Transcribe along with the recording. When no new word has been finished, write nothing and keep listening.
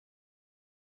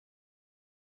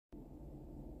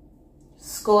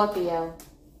Scorpio.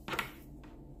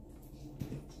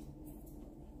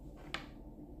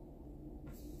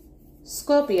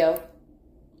 Scorpio,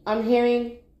 I'm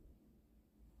hearing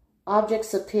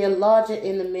objects appear larger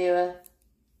in the mirror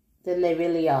than they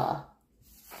really are.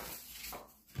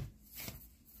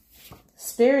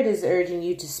 Spirit is urging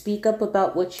you to speak up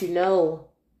about what you know,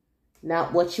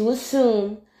 not what you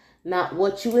assume, not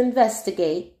what you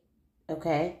investigate,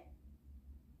 okay?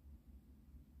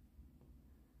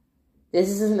 This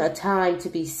isn't a time to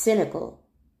be cynical,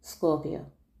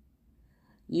 Scorpio.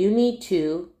 You need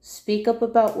to speak up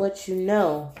about what you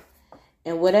know,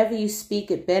 and whatever you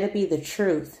speak, it better be the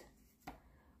truth.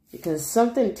 Because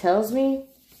something tells me,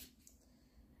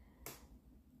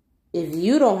 if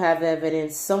you don't have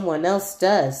evidence, someone else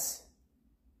does.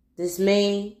 This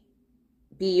may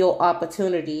be your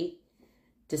opportunity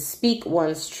to speak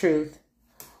one's truth,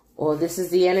 or this is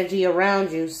the energy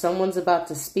around you. Someone's about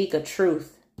to speak a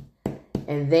truth,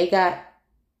 and they got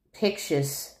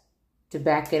pictures to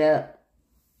back it up.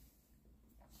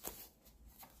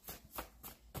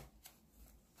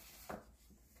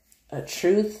 A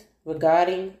truth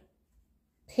regarding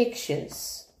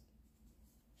pictures.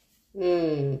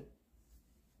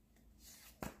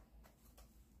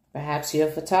 Perhaps you're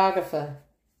a photographer.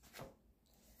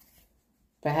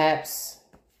 Perhaps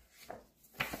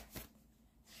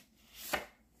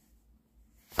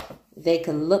they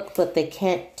can look, but they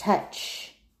can't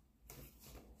touch.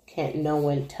 Can't no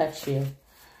one touch you.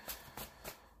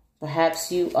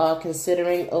 Perhaps you are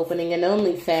considering opening an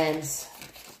OnlyFans.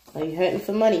 Are you hurting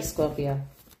for money, Scorpio?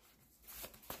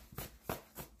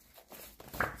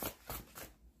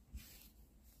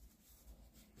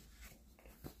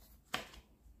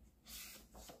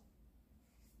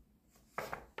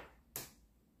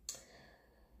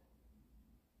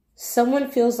 Someone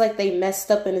feels like they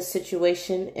messed up in a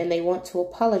situation and they want to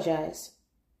apologize.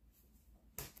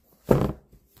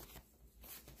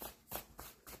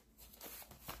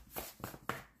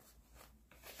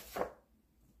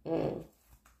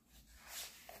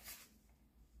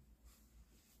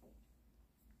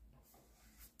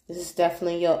 This is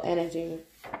definitely your energy.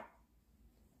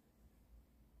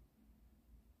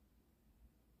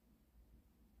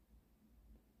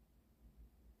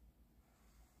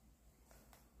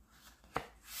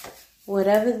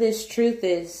 Whatever this truth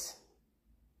is,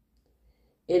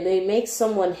 it may make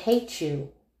someone hate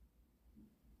you.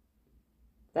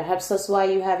 Perhaps that's why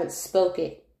you haven't spoke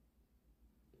it.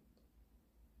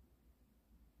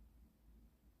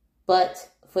 But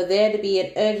for there to be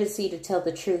an urgency to tell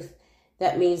the truth,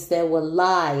 that means there were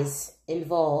lies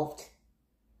involved.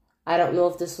 I don't know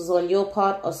if this was on your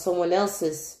part or someone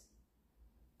else's,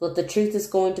 but the truth is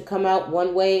going to come out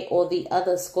one way or the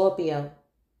other, Scorpio.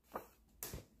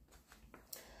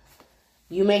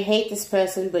 You may hate this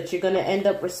person, but you're going to end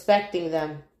up respecting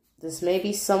them. This may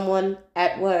be someone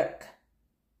at work.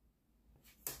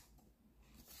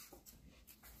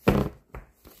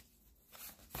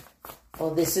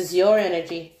 Or this is your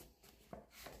energy.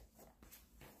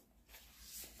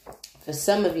 For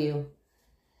some of you,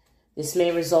 this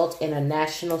may result in a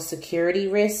national security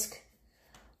risk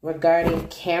regarding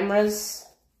cameras.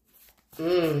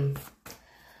 This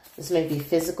may be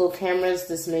physical cameras.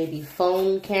 This may be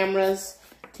phone cameras.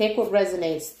 Take what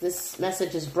resonates. This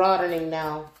message is broadening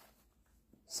now,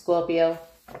 Scorpio.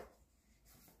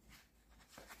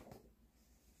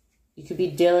 You could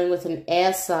be dealing with an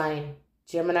air sign.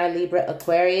 Gemini, Libra,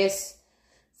 Aquarius.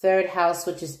 3rd house,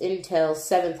 which is intel.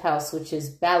 7th house, which is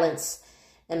balance.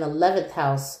 And 11th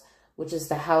house, which is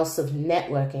the house of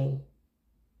networking.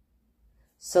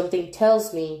 Something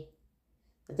tells me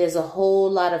that there's a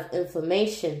whole lot of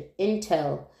information,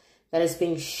 intel, that is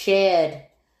being shared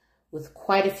with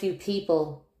quite a few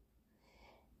people.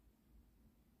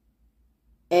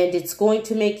 And it's going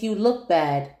to make you look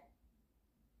bad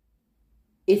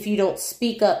if you don't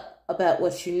speak up about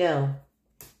what you know.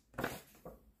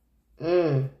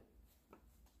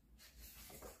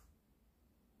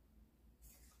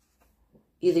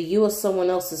 Either you or someone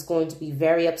else is going to be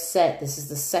very upset. This is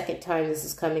the 2nd time this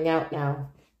is coming out now.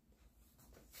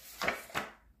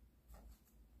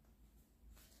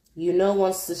 You know,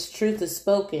 once this truth is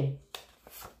spoken,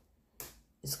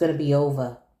 it's going to be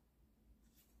over.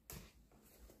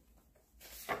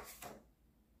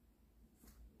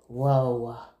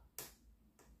 Whoa.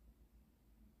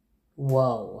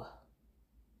 Whoa.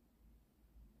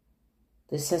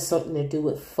 This has something to do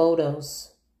with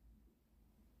photos,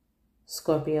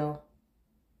 Scorpio.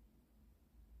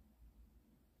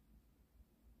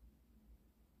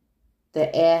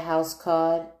 The air house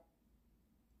card.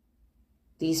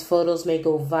 These photos may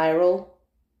go viral.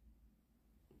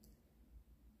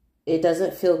 It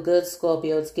doesn't feel good,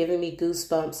 Scorpio. It's giving me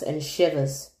goosebumps and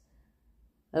shivers.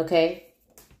 Okay?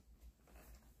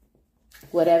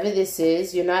 Whatever this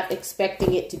is, you're not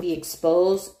expecting it to be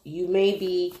exposed. You may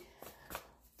be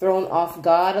thrown off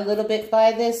guard a little bit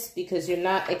by this because you're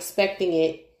not expecting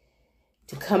it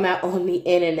to come out on the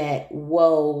internet.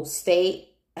 Whoa, state.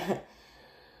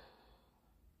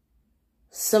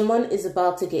 Someone is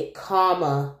about to get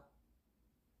karma.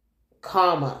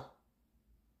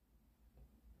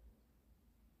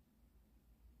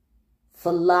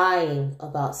 For lying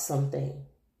about something.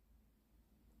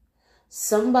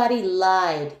 Somebody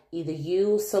lied, either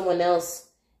you or someone else,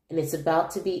 and it's about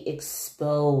to be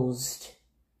exposed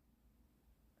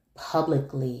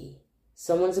publicly.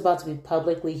 Someone's about to be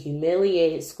publicly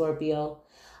humiliated, Scorpio.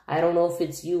 I don't know if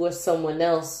it's you or someone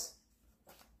else,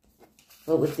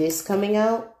 but with this coming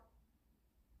out,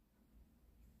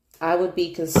 I would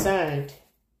be concerned.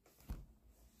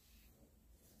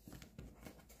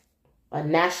 A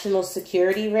national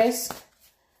security risk.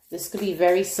 This could be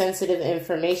very sensitive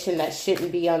information that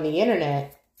shouldn't be on the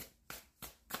internet.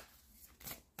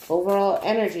 Overall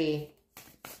energy.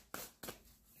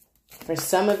 For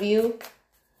some of you,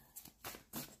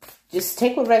 just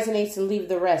take what resonates and leave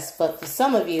the rest. But for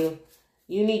some of you,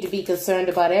 you need to be concerned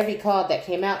about every card that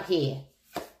came out here.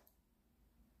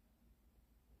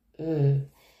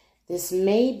 This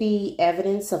may be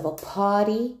evidence of a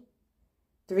party.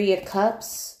 3 of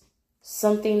Cups.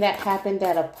 Something that happened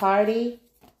at a party.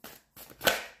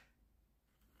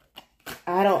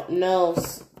 I don't know.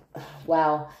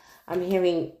 Wow. I'm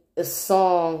hearing a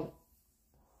song.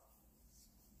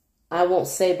 I won't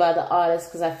say by the artist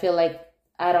because I feel like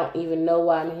I don't even know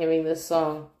why I'm hearing this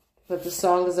song. But the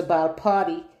song is about a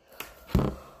party.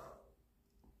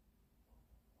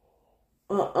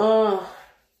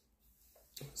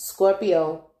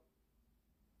 Scorpio.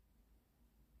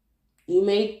 You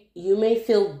may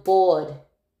feel bored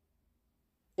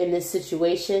in this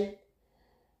situation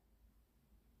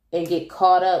and get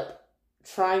caught up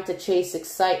trying to chase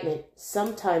excitement.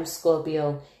 Sometimes,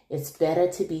 Scorpio, it's better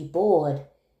to be bored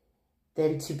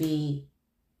than to be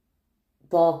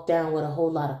bogged down with a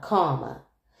whole lot of karma.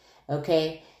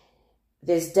 Okay?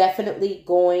 There's definitely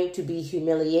going to be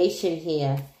humiliation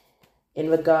here in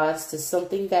regards to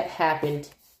something that happened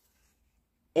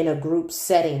in a group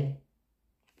setting.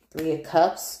 3 of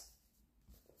Cups.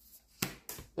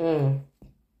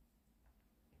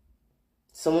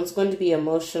 Someone's going to be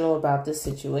emotional about this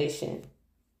situation.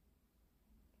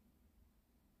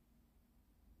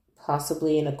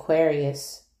 Possibly an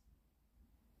Aquarius.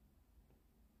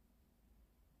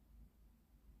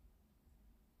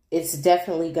 It's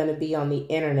definitely going to be on the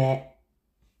internet.